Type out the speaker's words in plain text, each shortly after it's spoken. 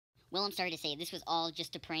Well, I'm sorry to say, this was all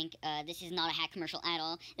just a prank. This is not a hat commercial at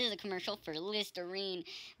all. This is a commercial for Listerine.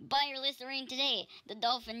 Buy your Listerine today. The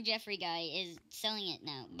Dolphin Jeffery guy is selling it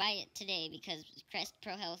now. Buy it today because Crest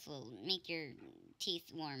Pro Health will make your teeth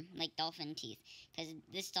warm, like dolphin teeth. Because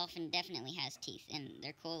this dolphin definitely has teeth, and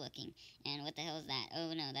they're cool looking. And what the hell is that?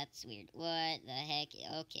 Oh no, that's weird. What the heck?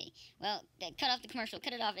 Okay. Well, cut off the commercial.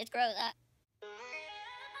 Cut it off. It's gross.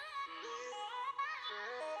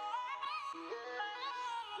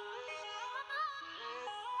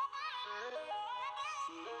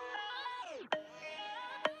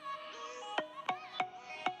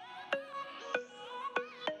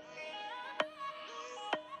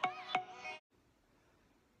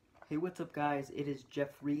 Hey, what's up guys? It is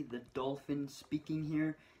Jeffrey the Dolphin speaking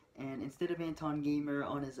here, and instead of Anton Gamer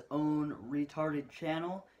on his own retarded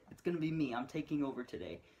channel, it's gonna be me. I'm taking over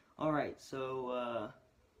today. Alright, so,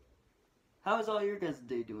 how is all your guys'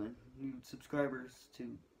 day doing? New subscribers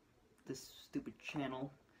to this stupid channel.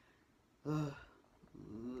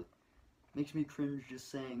 Makes me cringe just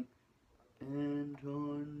saying,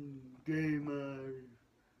 Anton Gamer.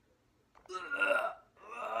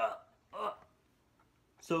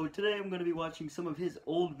 So today I'm going to be watching some of his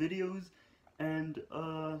old videos and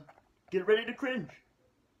get ready to cringe.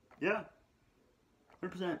 Yeah.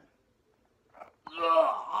 100%.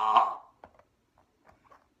 I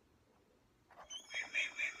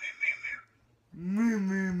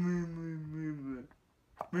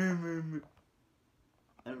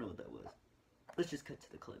don't know what that was. Let's just cut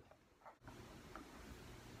to the clip.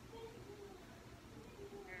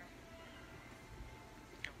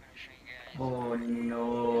 Oh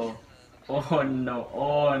no. Oh no.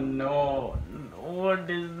 Oh no. What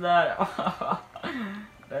is that?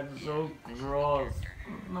 That's so gross.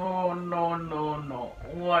 No, no, no, no.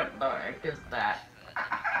 What the heck is that?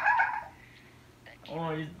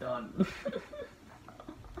 Oh, he's done.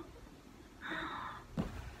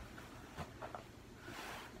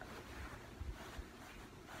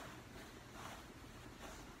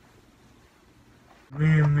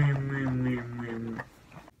 Me.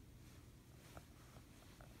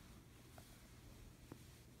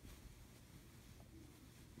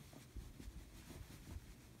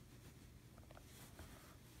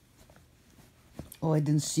 Oh, I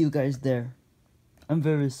didn't see you guys there. I'm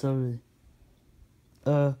very sorry.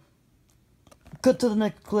 Cut to the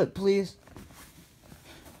next clip, please.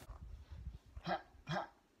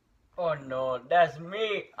 Oh no, that's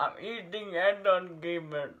me. I'm eating Anton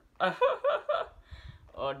Gamer.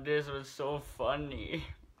 Oh, this was so funny.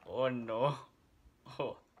 Oh no.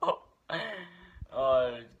 Oh,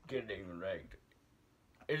 it's getting wrecked.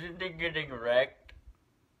 Isn't it getting wrecked?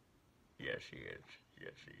 Yes, he is.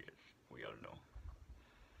 Yes, he is. We all know.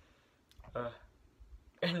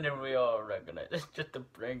 And then we all recognize it's just a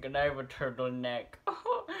prank, and I have a turtleneck.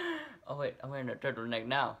 Oh wait, I'm wearing a turtleneck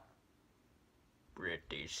now.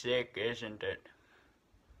 Pretty sick, isn't it?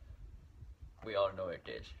 We all know it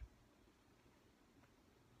is.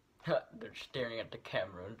 They're staring at the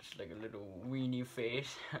camera, just like a little weenie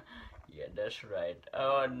face. Yeah, that's right.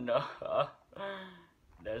 Oh no.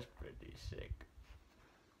 That's pretty sick.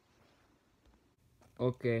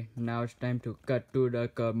 Okay, now it's time to cut to the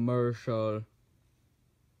commercial.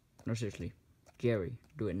 No, seriously. Jerry,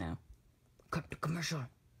 do it now. Cut the commercial.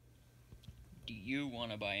 Do you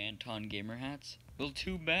want to buy Anton Gamer hats? Well,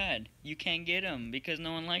 too bad. You can't get them because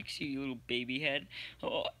no one likes you, you little baby head.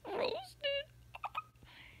 Oh, roasted.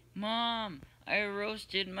 Mom, I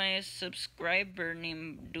roasted my subscriber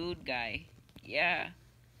named Dude Guy. Yeah.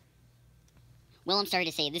 Well, I'm sorry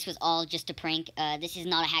to say, this was all just a prank. This is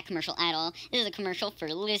not a hat commercial at all. This is a commercial for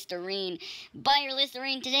Listerine. Buy your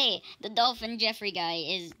Listerine today. The Dolphin Jeffery guy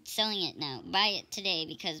is selling it now. Buy it today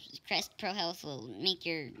because Crest Pro Health will make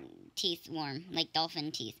your teeth warm, like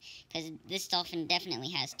dolphin teeth. Because this dolphin definitely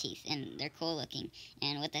has teeth, and they're cool looking.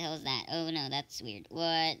 And what the hell is that? Oh no, that's weird.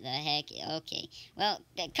 What the heck? Okay. Well,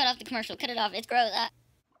 cut off the commercial. Cut it off. It's gross.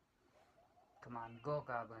 Come on, go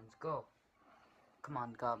goblins, go. Come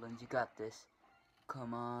on, goblins, you got this.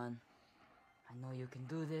 Come on. I know you can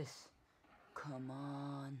do this. Come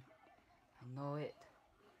on. I know it.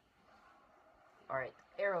 Alright,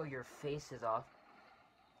 arrow your faces off.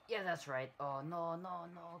 Yeah, that's right. Oh, no, no,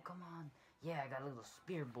 no, come on. Yeah, I got little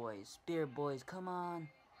spear boys. Spear boys, come on.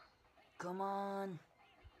 Come on.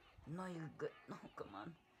 No, you're good. No, come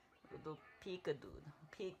on. Little Pika dude.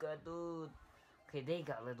 Pika dude. Okay, they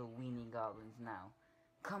got little weenie goblins now.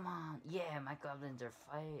 Come on. Yeah, my goblins are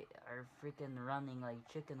freaking running like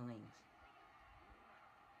chicken wings.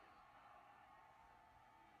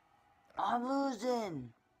 I'm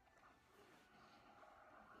losing.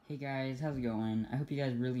 Hey guys, how's it going? I hope you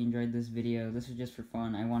guys really enjoyed this video. This was just for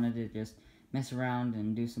fun. I wanted to just mess around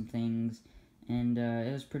and do some things, and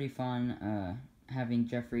it was pretty fun having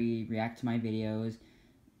Jeffrey react to my videos.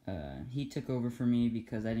 He took over for me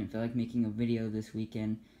because I didn't feel like making a video this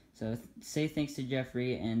weekend. So say thanks to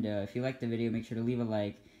Jeffrey, and if you liked the video, make sure to leave a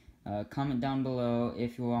like. Comment down below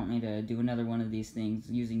if you want me to do another one of these things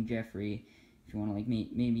using Jeffrey. If you want to like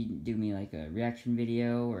maybe do me like a reaction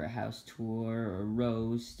video or a house tour or a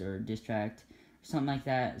roast or diss track, something like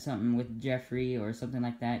that, something with Jeffrey or something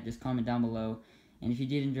like that, just comment down below. And if you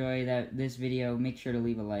did enjoy this video, make sure to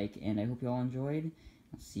leave a like, and I hope you all enjoyed.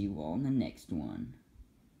 I'll see you all in the next one.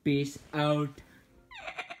 Peace out.